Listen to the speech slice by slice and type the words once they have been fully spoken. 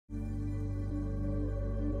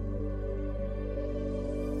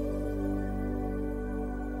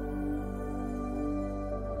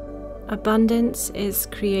Abundance is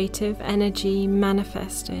creative energy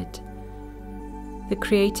manifested. The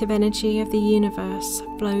creative energy of the universe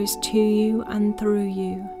flows to you and through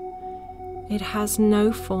you. It has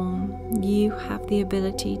no form. You have the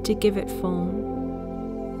ability to give it form.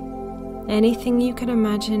 Anything you can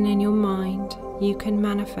imagine in your mind, you can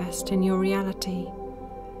manifest in your reality.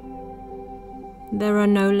 There are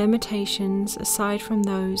no limitations aside from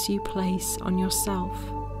those you place on yourself.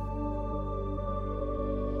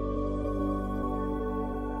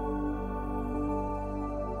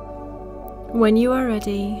 When you are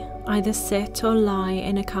ready, either sit or lie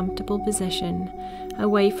in a comfortable position,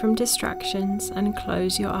 away from distractions, and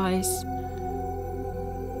close your eyes.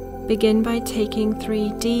 Begin by taking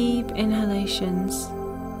 3 deep inhalations,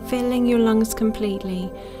 filling your lungs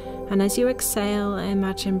completely, and as you exhale,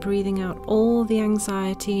 imagine breathing out all the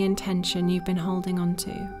anxiety and tension you've been holding on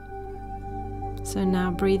to. So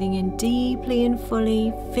now breathing in deeply and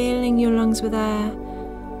fully, filling your lungs with air,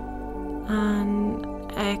 and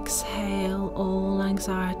exhale all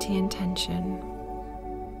anxiety and tension.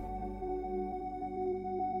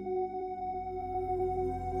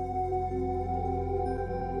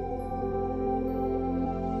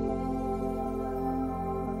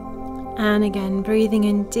 And again, breathing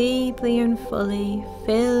in deeply and fully,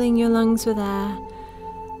 filling your lungs with air,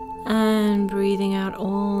 and breathing out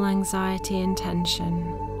all anxiety and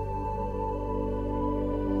tension.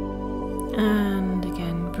 And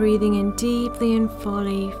again, breathing in deeply and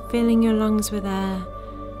fully, filling your lungs with air,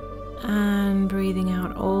 and breathing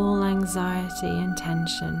out all anxiety and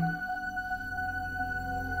tension.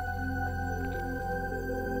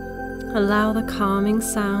 Allow the calming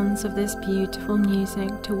sounds of this beautiful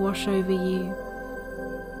music to wash over you,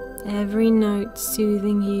 every note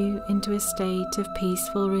soothing you into a state of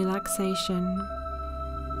peaceful relaxation.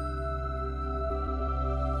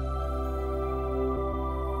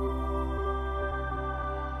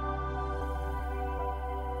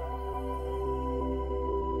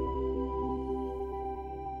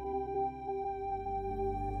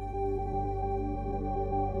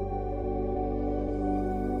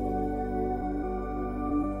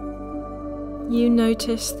 You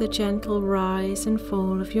notice the gentle rise and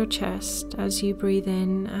fall of your chest as you breathe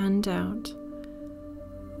in and out.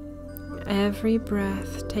 Every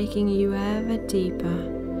breath taking you ever deeper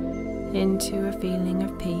into a feeling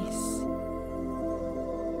of peace.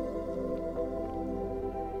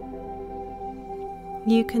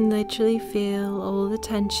 You can literally feel all the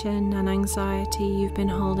tension and anxiety you've been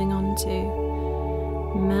holding on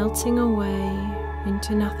to melting away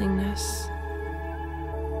into nothingness.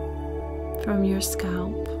 From your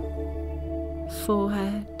scalp,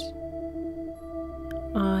 forehead,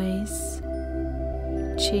 eyes,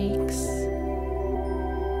 cheeks,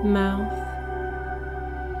 mouth,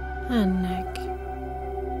 and neck.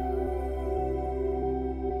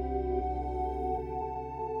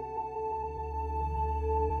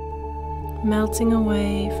 Melting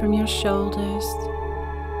away from your shoulders,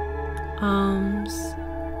 arms,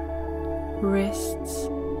 wrists,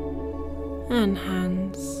 and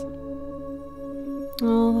hands.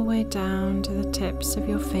 All the way down to the tips of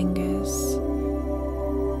your fingers.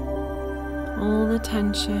 All the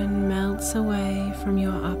tension melts away from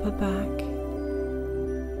your upper back,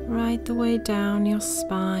 right the way down your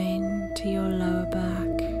spine to your lower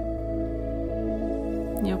back,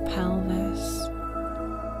 your pelvis,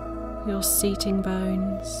 your seating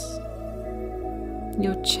bones,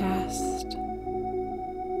 your chest,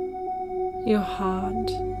 your heart,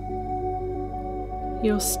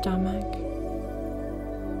 your stomach.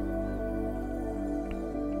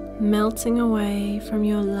 Melting away from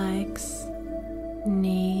your legs,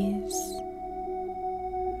 knees,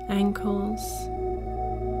 ankles,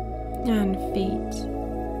 and feet,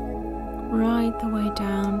 right the way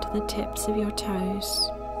down to the tips of your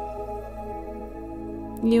toes.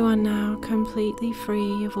 You are now completely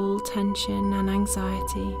free of all tension and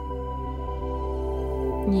anxiety.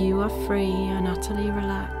 You are free and utterly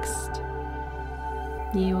relaxed.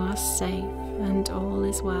 You are safe and all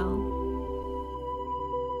is well.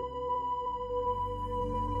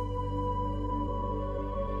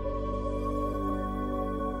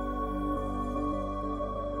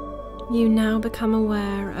 You now become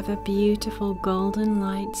aware of a beautiful golden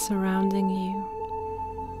light surrounding you.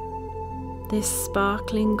 This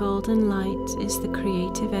sparkling golden light is the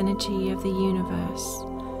creative energy of the universe,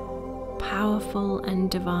 powerful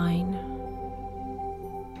and divine.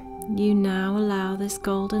 You now allow this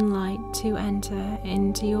golden light to enter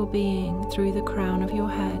into your being through the crown of your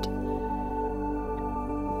head,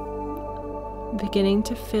 beginning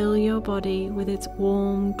to fill your body with its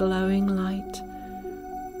warm, glowing light.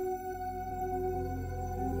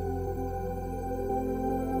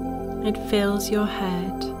 It fills your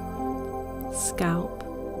head, scalp,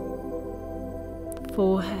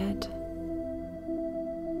 forehead,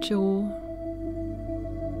 jaw,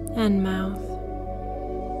 and mouth.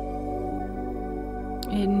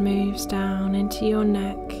 It moves down into your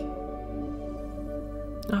neck,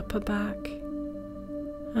 upper back,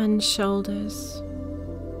 and shoulders,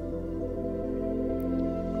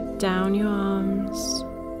 down your arms,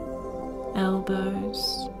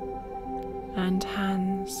 elbows, and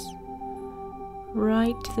hands,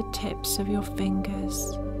 right to the tips of your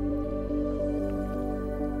fingers.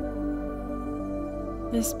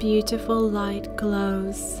 This beautiful light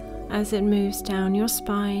glows as it moves down your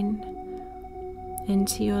spine,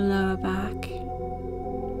 into your lower back,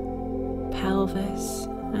 pelvis,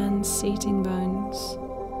 and seating bones.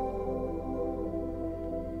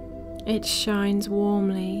 It shines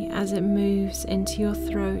warmly as it moves into your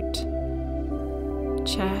throat,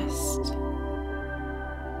 chest,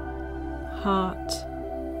 heart,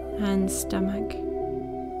 and stomach.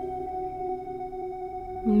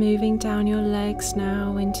 Moving down your legs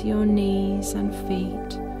now into your knees and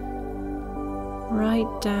feet,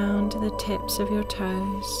 right down to the tips of your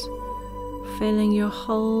toes, filling your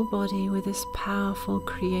whole body with this powerful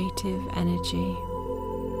creative energy.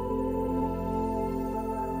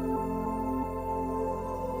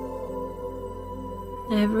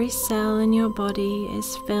 Every cell in your body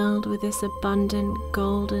is filled with this abundant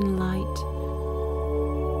golden light,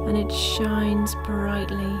 and it shines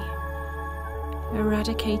brightly,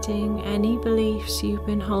 eradicating any beliefs you've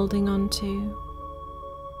been holding on to,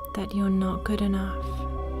 that you're not good enough,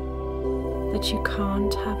 that you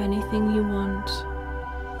can't have anything you want,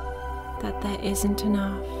 that there isn't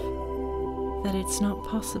enough, that it's not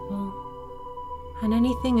possible, and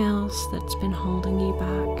anything else that's been holding you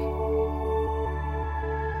back.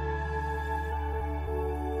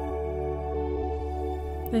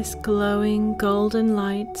 This glowing golden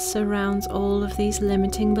light surrounds all of these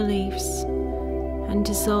limiting beliefs and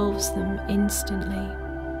dissolves them instantly.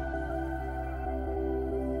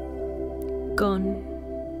 Gone.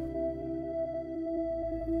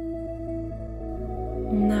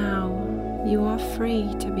 Now you are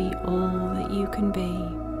free to be all that you can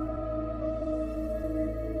be.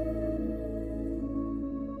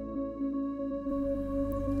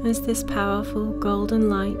 As this powerful golden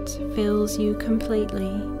light fills you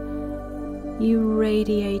completely, you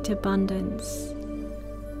radiate abundance,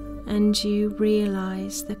 and you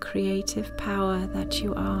realize the creative power that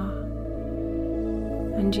you are,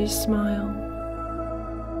 and you smile.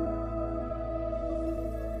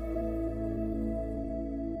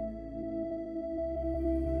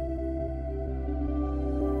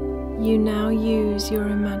 You now use your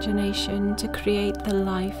imagination to create the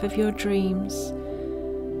life of your dreams,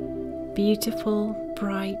 beautiful,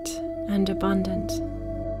 bright, and abundant.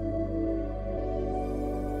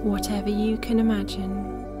 Whatever you can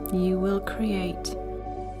imagine, you will create.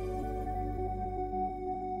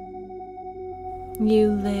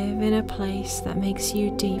 You live in a place that makes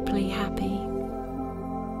you deeply happy.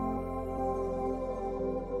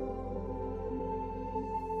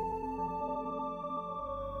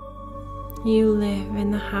 You live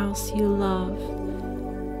in the house you love,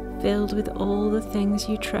 filled with all the things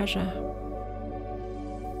you treasure.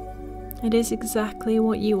 It is exactly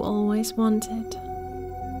what you always wanted.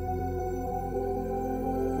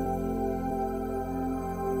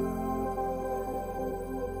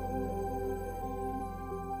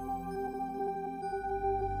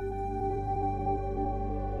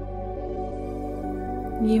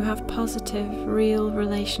 You have positive, real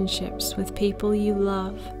relationships with people you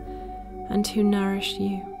love and who nourish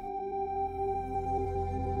you.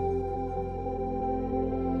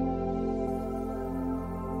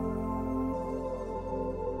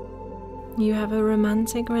 You have a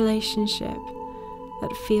romantic relationship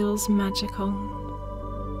that feels magical,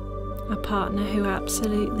 a partner who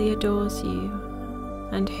absolutely adores you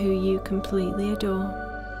and who you completely adore,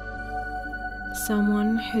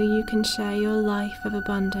 someone who you can share your life of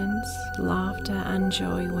abundance, laughter, and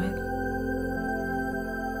joy with.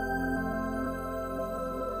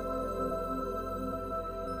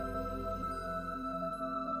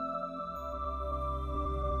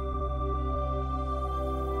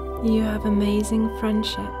 You have amazing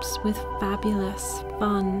friendships with fabulous,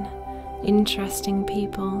 fun, interesting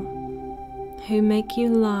people who make you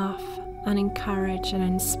laugh and encourage and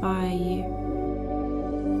inspire you.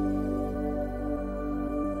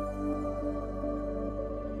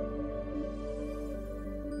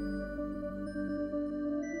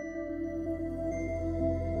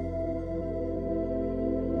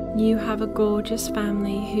 You have a gorgeous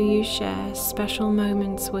family who you share special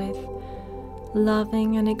moments with,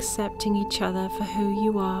 loving and accepting each other for who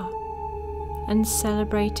you are, and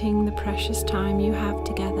celebrating the precious time you have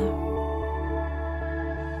together.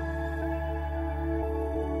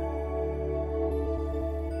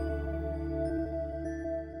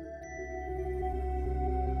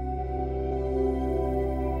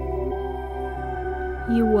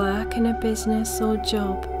 You work in a business or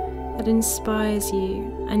job that inspires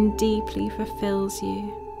you and deeply fulfills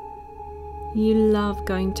you. You love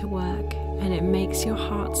going to work and it makes your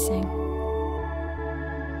heart sing.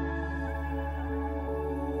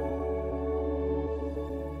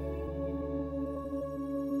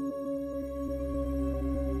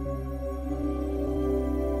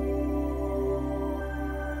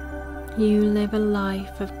 You live a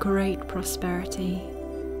life of great prosperity.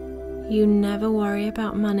 You never worry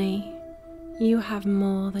about money. You have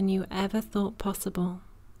more than you ever thought possible.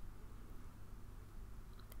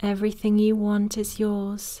 Everything you want is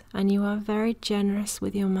yours, and you are very generous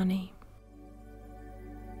with your money.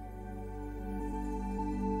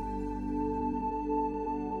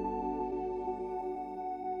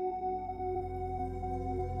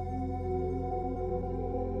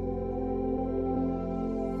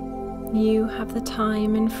 You have the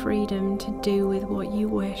time and freedom to do with what you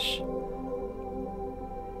wish.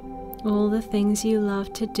 All the things you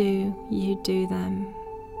love to do, you do them.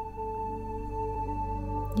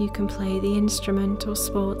 You can play the instrument or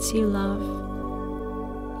sports you love.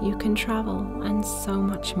 You can travel and so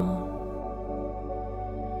much more.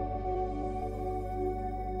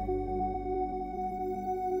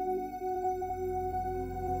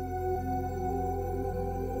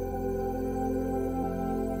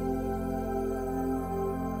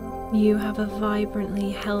 You have a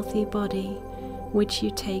vibrantly healthy body which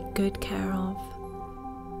you take good care of.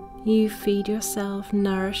 You feed yourself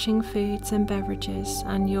nourishing foods and beverages,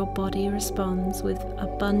 and your body responds with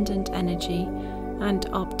abundant energy and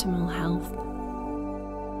optimal health.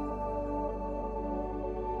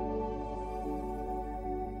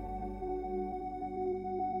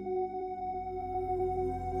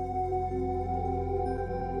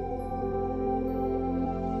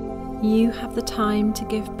 You have the time to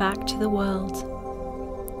give back to the world.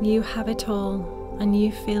 You have it all, and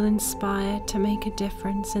you feel inspired to make a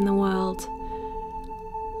difference in the world.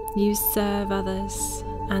 You serve others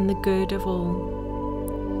and the good of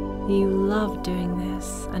all. You love doing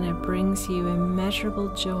this, and it brings you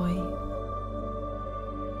immeasurable joy.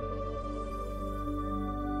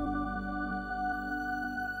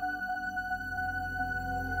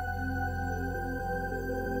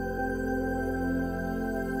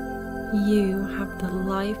 You have the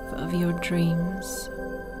life of your dreams.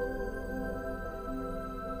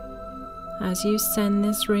 As you send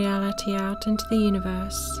this reality out into the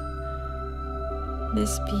universe,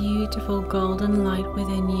 this beautiful golden light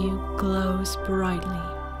within you glows brightly,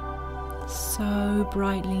 so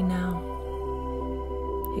brightly now,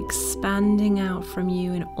 expanding out from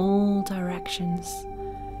you in all directions,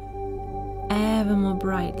 ever more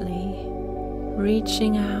brightly,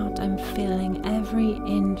 reaching out and filling every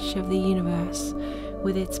inch of the universe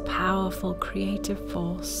with its powerful creative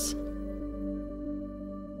force.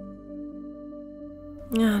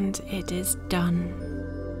 And it is done.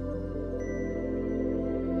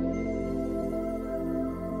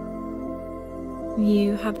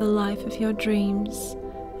 You have the life of your dreams,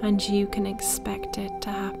 and you can expect it to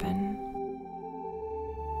happen.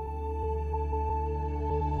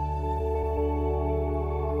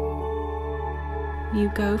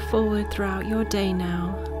 You go forward throughout your day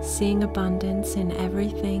now, seeing abundance in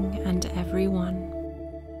everything and everyone.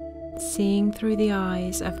 Seeing through the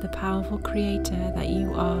eyes of the powerful creator that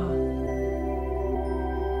you are.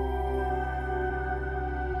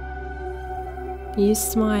 You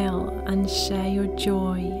smile and share your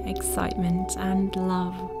joy, excitement, and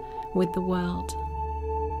love with the world.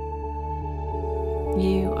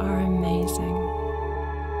 You are amazing.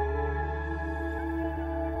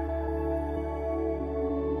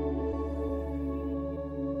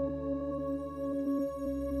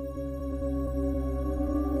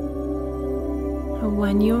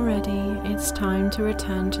 When you're ready, it's time to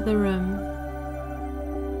return to the room.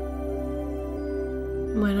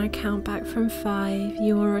 When I count back from 5,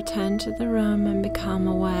 you will return to the room and become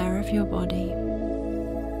aware of your body.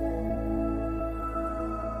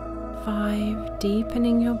 5,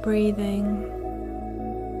 deepening your breathing.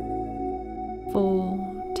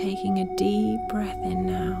 4, taking a deep breath in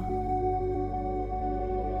now.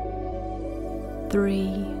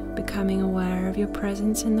 3, becoming aware of your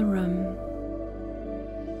presence in the room.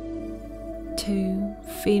 2,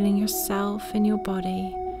 feeling yourself in your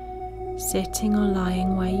body, sitting or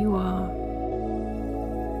lying where you are.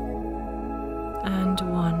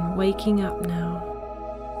 waking up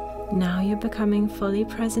now. Now you're becoming fully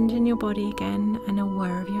present in your body again and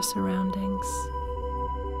aware of your surroundings.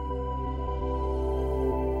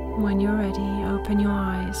 When you're ready, open your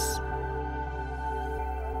eyes.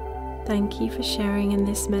 Thank you for sharing in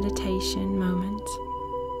this meditation moment.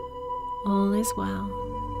 All is well,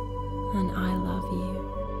 and I love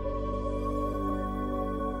you.